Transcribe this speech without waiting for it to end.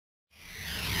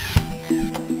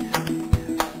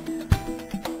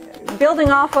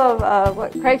Building off of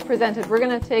what Craig's presented, we're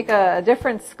going to take a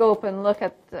different scope and look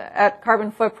at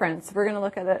carbon footprints. We're going to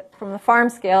look at it from the farm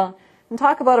scale and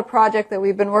talk about a project that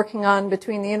we've been working on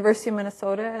between the University of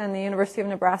Minnesota and the University of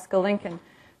Nebraska-Lincoln.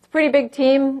 It's a pretty big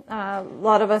team. A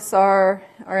lot of us are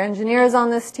engineers on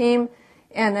this team,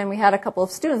 and then we had a couple of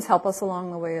students help us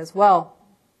along the way as well.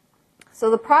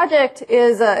 So the project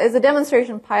is a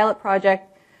demonstration pilot project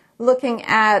looking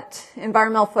at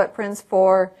environmental footprints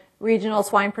for regional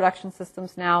swine production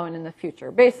systems now and in the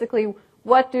future. Basically,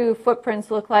 what do footprints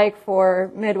look like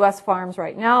for Midwest farms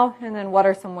right now, and then what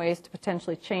are some ways to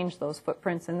potentially change those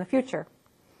footprints in the future?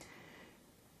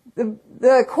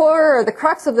 The core, or the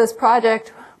crux of this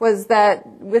project was that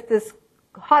with this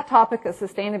hot topic of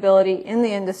sustainability in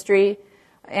the industry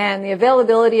and the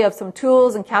availability of some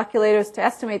tools and calculators to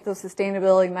estimate those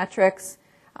sustainability metrics,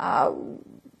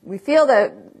 we feel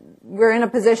that we're in a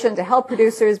position to help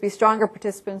producers be stronger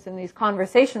participants in these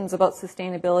conversations about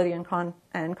sustainability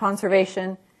and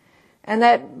conservation, and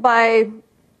that by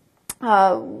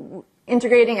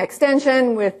integrating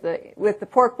extension with the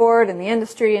pork board and the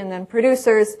industry and then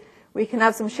producers, we can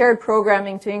have some shared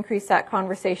programming to increase that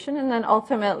conversation and then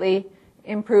ultimately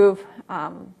improve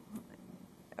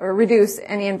or reduce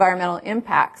any environmental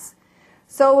impacts.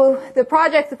 So the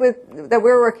project that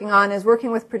we're working on is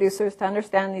working with producers to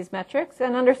understand these metrics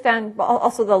and understand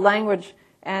also the language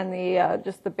and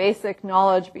just the basic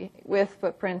knowledge with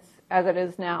footprints as it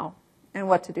is now and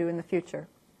what to do in the future.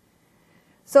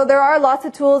 So there are lots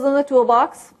of tools in the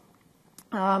toolbox,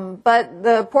 but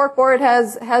the pork board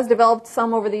has developed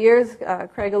some over the years.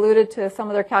 Craig alluded to some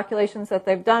of their calculations that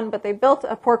they've done, but they built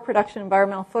a pork production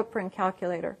environmental footprint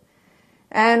calculator.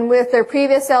 And with their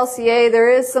previous LCA,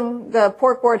 the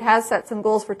pork board has set some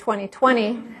goals for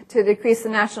 2020 to decrease the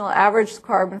national average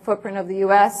carbon footprint of the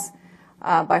U.S.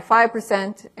 By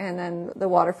 5%, and then the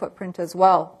water footprint as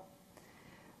well.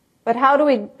 But how do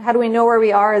we know where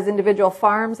we are as individual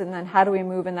farms, and then how do we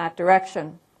move in that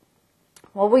direction?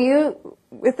 Well,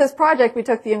 with this project, we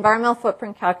took the environmental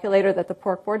footprint calculator that the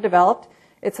pork board developed.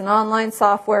 It's an online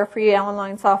software, free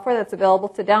online software that's available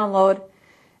to download.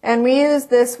 And we use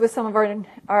this with some of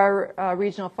our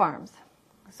regional farms.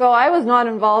 So I was not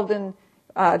involved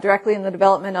directly in the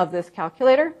development of this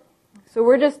calculator. So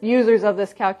we're just users of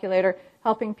this calculator,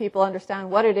 helping people understand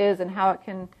what it is and how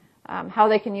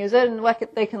they can use it and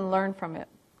what they can learn from it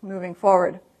moving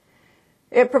forward.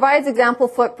 It provides example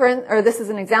footprint, or this is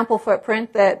an example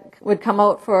footprint that would come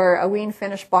out for a wean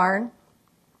finished barn.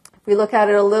 If we look at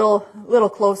it a little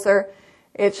closer,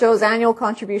 it shows annual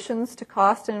contributions to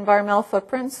cost and environmental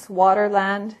footprints, water,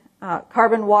 land,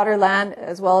 carbon, water, land,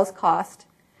 as well as cost.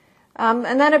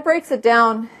 And then it breaks it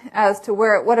down as to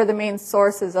what are the main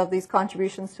sources of these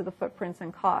contributions to the footprints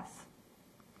and costs.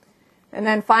 And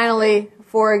then finally,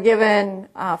 for a given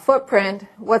footprint,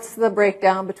 what's the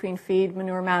breakdown between feed,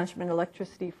 manure management,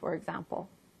 electricity, for example?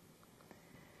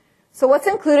 So what's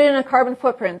included in a carbon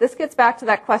footprint? This gets back to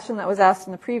that question that was asked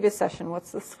in the previous session.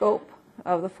 What's the scope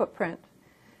of the footprint?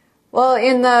 Well,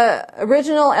 in the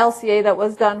original LCA that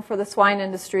was done for the swine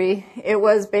industry, it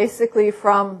was basically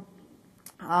from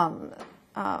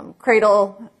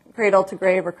cradle to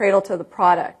grave, or cradle to the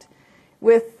product.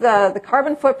 With the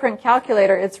carbon footprint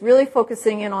calculator, it's really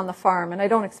focusing in on the farm, and I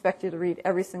don't expect you to read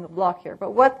every single block here,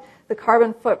 but what the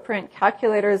carbon footprint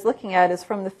calculator is looking at is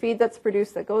from the feed that's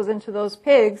produced that goes into those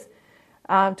pigs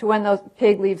to when those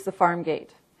pig leaves the farm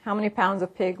gate. How many pounds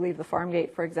of pig leave the farm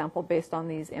gate, for example, based on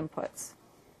these inputs?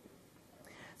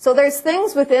 So there's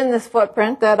things within this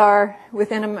footprint that are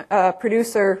within a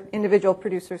individual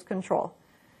producer's control.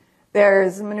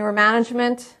 There's manure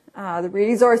management, the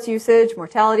resource usage,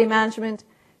 mortality management,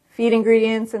 feed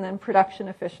ingredients, and then production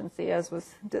efficiency, as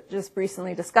was just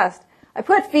recently discussed. I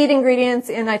put feed ingredients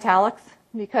in italics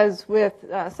because with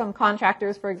some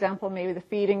contractors, for example, maybe the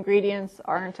feed ingredients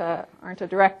aren't a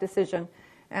direct decision,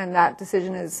 and that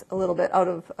decision is a little bit out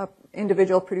of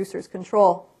individual producer's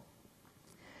control.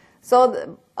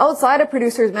 So outside of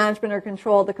producers' management or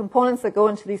control, the components that go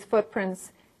into these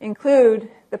footprints include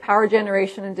the power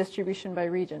generation and distribution by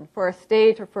region. For a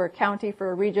state or for a county,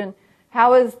 for a region,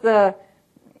 how is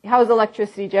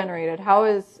electricity generated?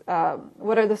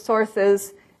 What are the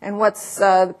sources, and what's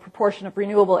the proportion of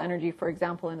renewable energy, for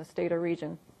example, in a state or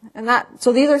region?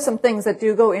 So these are some things that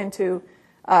do go into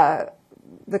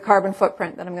the carbon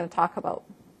footprint that I'm going to talk about.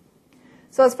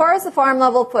 So as far as the farm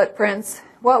level footprints,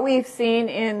 what we've seen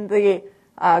in the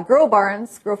grow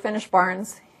finish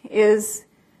barns is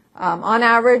on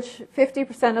average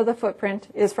 50% of the footprint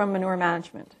is from manure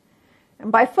management.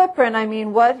 And by footprint, I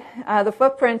mean the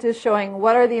footprint is showing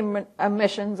what are the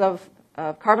emissions of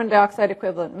of carbon dioxide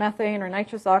equivalent methane or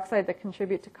nitrous oxide that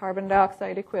contribute to carbon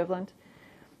dioxide equivalent.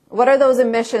 What are those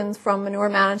emissions from manure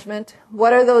management?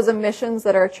 What are those emissions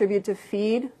that are attributed to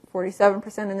feed,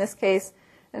 47% in this case?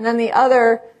 And then the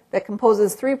other that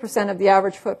composes 3% of the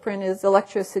average footprint is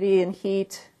electricity and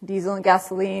heat, diesel and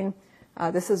gasoline.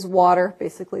 This is water,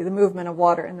 basically the movement of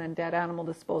water, and then dead animal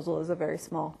disposal is a very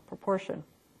small proportion.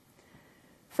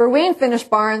 For wean finished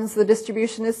barns, the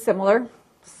distribution is similar,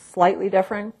 slightly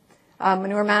different.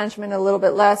 Manure management a little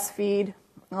bit less, feed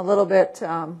a little bit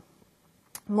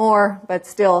more, but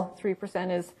still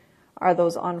 3% are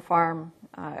those on-farm,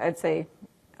 I'd say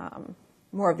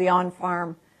more of the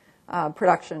on-farm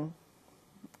production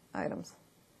items.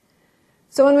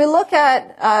 So when we look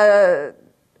at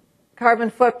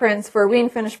carbon footprints for wean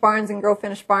finished barns and grow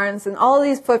finished barns, and all of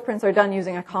these footprints are done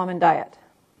using a common diet.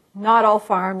 Not all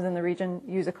farms in the region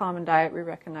use a common diet, we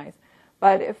recognize.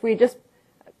 But if we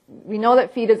know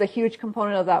that feed is a huge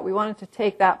component of that. We wanted to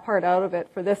take that part out of it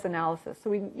for this analysis. So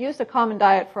we used a common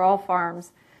diet for all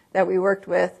farms that we worked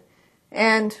with.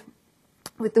 And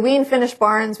with the wean finished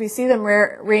barns, we see them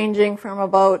ranging from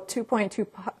about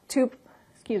 2.25 to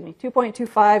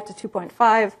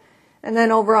 2.5. And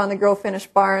then over on the grow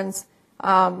finished barns,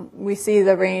 we see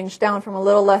the range down from a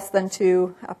little less than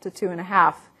 2 up to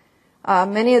 2.5.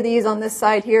 Many of these on this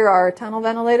side here are tunnel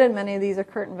ventilated. Many of these are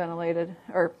curtain ventilated,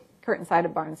 or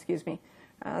curtain-sided barns, excuse me.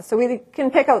 So we can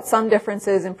pick out some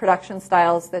differences in production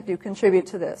styles that do contribute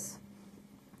to this,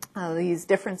 these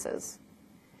differences.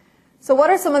 So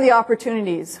what are some of the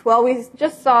opportunities? Well, we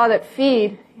just saw that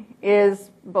feed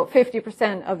is about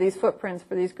 50% of these footprints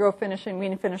for these grow finish and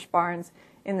wean finish barns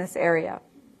in this area.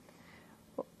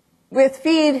 With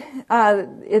feed,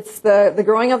 it's the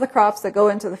growing of the crops that go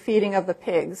into the feeding of the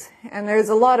pigs. And there's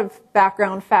a lot of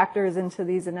background factors into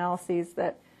these analyses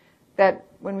that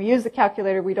when we use the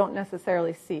calculator we don't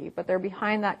necessarily see, but they're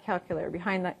behind that calculator,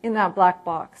 in that black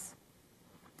box.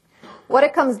 What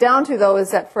it comes down to, though,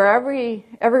 is that for every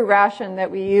ration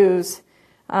that we use,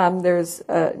 there's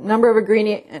a number of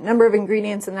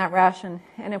ingredients in that ration,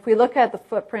 and if we look at the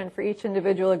footprint for each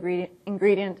individual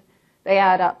ingredient, they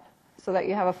add up so that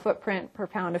you have a footprint per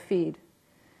pound of feed.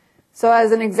 So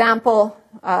as an example,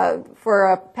 for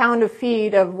a pound of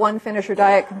feed of one finisher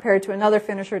diet compared to another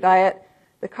finisher diet,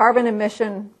 the carbon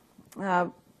emission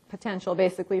potential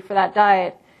basically for that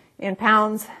diet in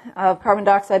pounds of carbon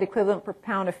dioxide equivalent per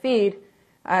pound of feed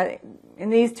in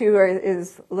these two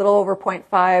is a little over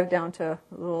 0.5 down to a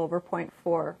little over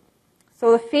 0.4.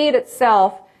 So the feed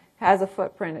itself has a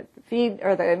footprint.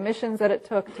 The emissions that it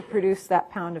took to produce that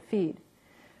pound of feed.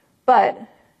 But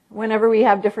whenever we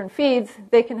have different feeds,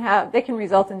 they can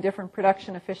result in different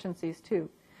production efficiencies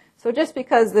too. So just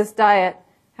because this diet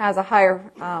has a higher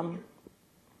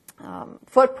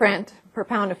footprint per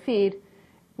pound of feed,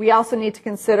 we also need to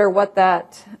consider what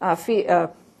that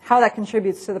how that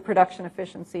contributes to the production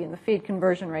efficiency and the feed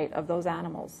conversion rate of those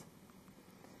animals.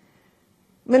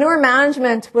 Manure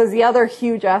management was the other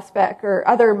huge aspect, or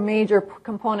other major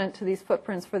component to these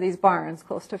footprints for these barns,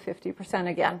 close to 50%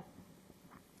 again.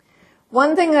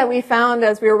 One thing that we found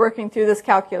as we were working through this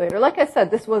calculator, like I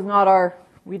said, this was not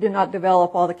we did not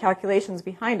develop all the calculations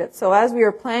behind it. So as we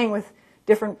were playing with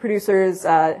different producers'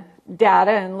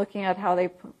 data and looking at how they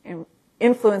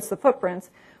influence the footprints,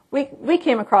 we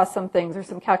came across some things or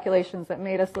some calculations that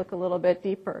made us look a little bit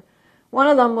deeper. One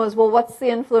of them was, well, what's the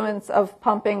influence of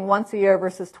pumping once a year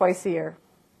versus twice a year?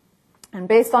 And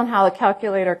based on how the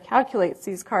calculator calculates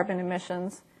these carbon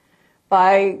emissions,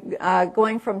 by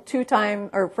going from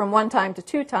from 1 time to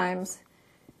 2 times,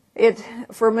 it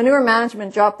for manure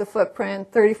management dropped the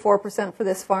footprint 34% for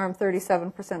this farm,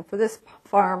 37% for this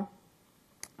farm,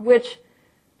 which,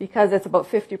 because it's about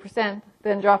 50%,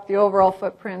 then dropped the overall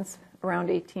footprints around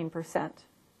 18%.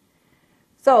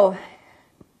 So,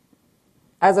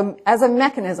 as a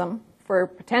mechanism for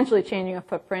potentially changing a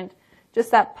footprint, just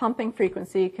that pumping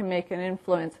frequency can make an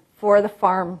influence for the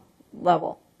farm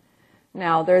level.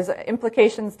 Now, there's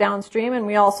implications downstream, and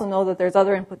we also know that there's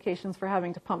other implications for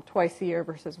having to pump twice a year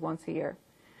versus once a year.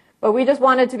 But we just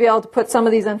wanted to be able to put some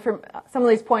of these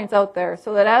points out there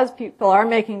so that as people are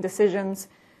making decisions,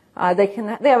 they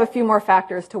have a few more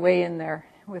factors to weigh in there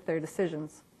with their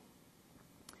decisions.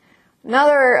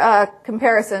 Another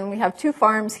comparison, we have 2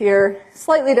 farms here,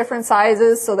 slightly different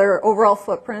sizes, so their overall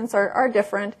footprints are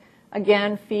different.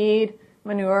 Again, feed,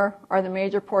 manure are the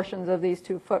major portions of these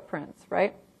 2 footprints,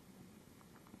 right?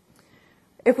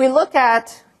 If we look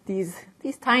at these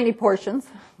tiny portions,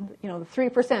 the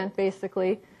 3%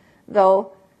 basically,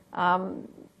 though,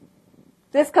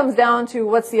 this comes down to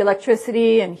what's the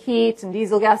electricity and heat and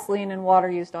diesel, gasoline, and water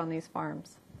used on these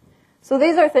farms. So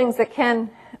these are things that can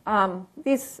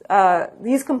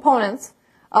these components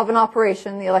of an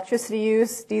operation, the electricity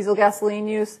use, diesel, gasoline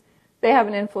use, they have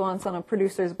an influence on a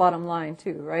producer's bottom line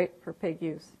too, right, per pig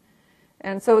use.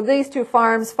 And so these two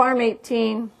farms, Farm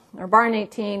 18 or Barn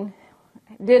 18,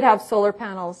 did have solar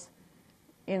panels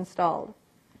installed.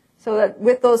 So that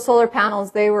with those solar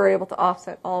panels, they were able to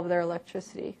offset all of their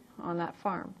electricity on that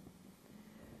farm.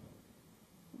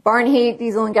 Barn heat,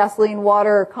 diesel and gasoline,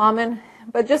 water are common,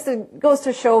 but just it goes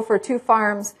to show for two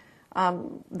farms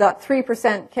that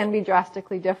 3% can be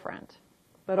drastically different.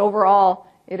 But overall,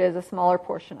 it is a smaller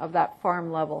portion of that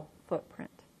farm level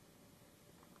footprint.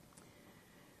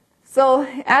 So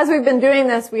as we've been doing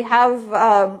this, we have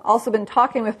also been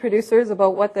talking with producers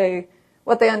about what they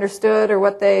understood or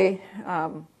what they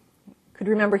could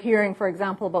remember hearing, for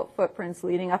example, about footprints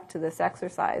leading up to this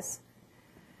exercise.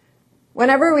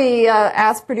 Whenever we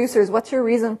ask producers, what's your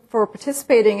reason for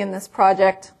participating in this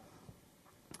project,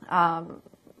 a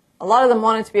lot of them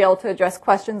wanted to be able to address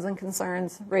questions and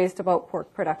concerns raised about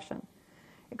pork production.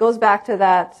 It goes back to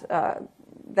that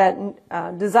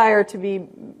desire to be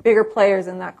bigger players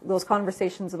in those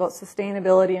conversations about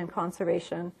sustainability and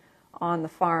conservation on the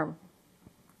farm.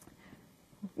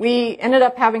 We ended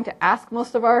up having to ask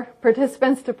most of our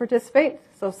participants to participate,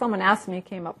 so if someone asked me,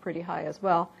 came up pretty high as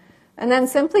well. And then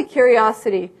simply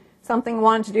curiosity, something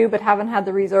wanted to do but haven't had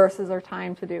the resources or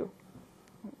time to do.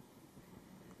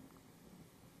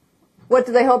 What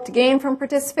do they hope to gain from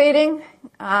participating?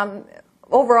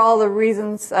 Overall, the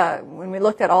reasons, when we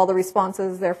looked at all the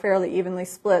responses, they're fairly evenly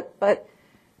split. But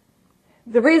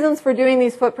the reasons for doing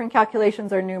these footprint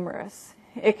calculations are numerous.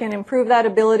 It can improve that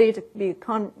ability to be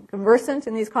conversant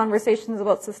in these conversations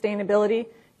about sustainability,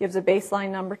 gives a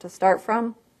baseline number to start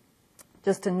from,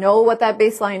 just to know what that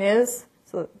baseline is,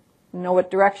 so know what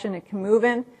direction it can move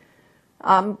in.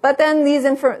 But then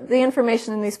the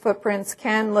information in these footprints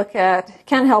can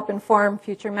help inform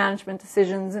future management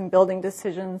decisions and building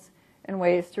decisions and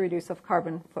ways to reduce a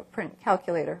carbon footprint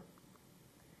calculator.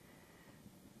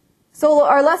 So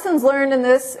our lessons learned in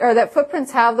this are that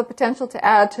footprints have the potential to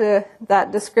add to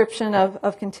that description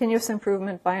of continuous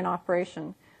improvement by an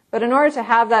operation. But in order to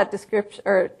have that description,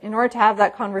 or in order to have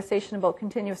that conversation about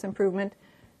continuous improvement,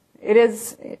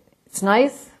 it's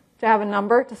nice to have a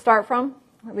number to start from,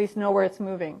 at least know where it's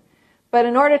moving. But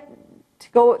in order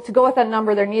to go with that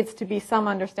number, there needs to be some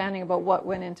understanding about what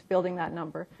went into building that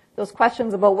number. Those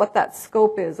questions about what that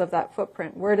scope is of that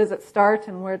footprint. Where does it start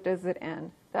and where does it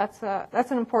end? That's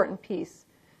an important piece.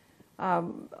 A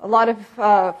lot of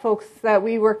folks that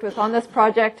we worked with on this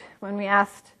project, when we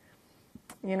asked,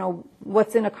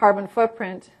 what's in a carbon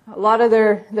footprint, a lot of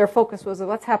their focus was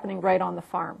what's happening right on the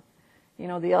farm.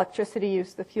 The electricity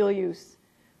use, the fuel use.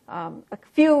 A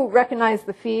few recognized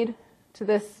the feed to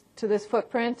this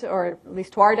footprint, or at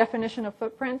least to our definition of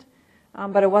footprint,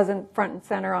 but it wasn't front and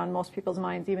center on most people's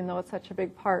minds, even though it's such a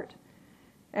big part.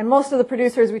 And most of the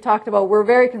producers we talked about were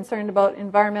very concerned about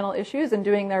environmental issues and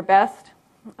doing their best.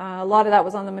 A lot of that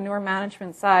was on the manure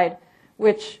management side,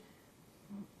 which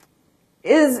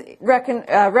is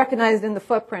recognized in the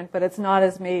footprint, but it's not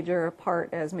as major a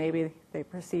part as maybe they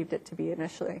perceived it to be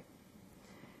initially.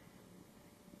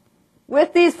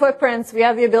 With these footprints, we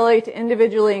have the ability to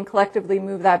individually and collectively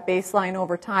move that baseline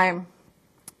over time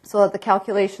so that the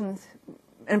calculations,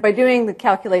 and by doing the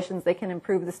calculations, they can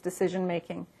improve this decision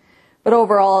making. But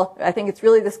overall, I think it's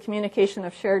really this communication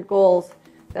of shared goals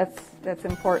that's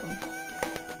important.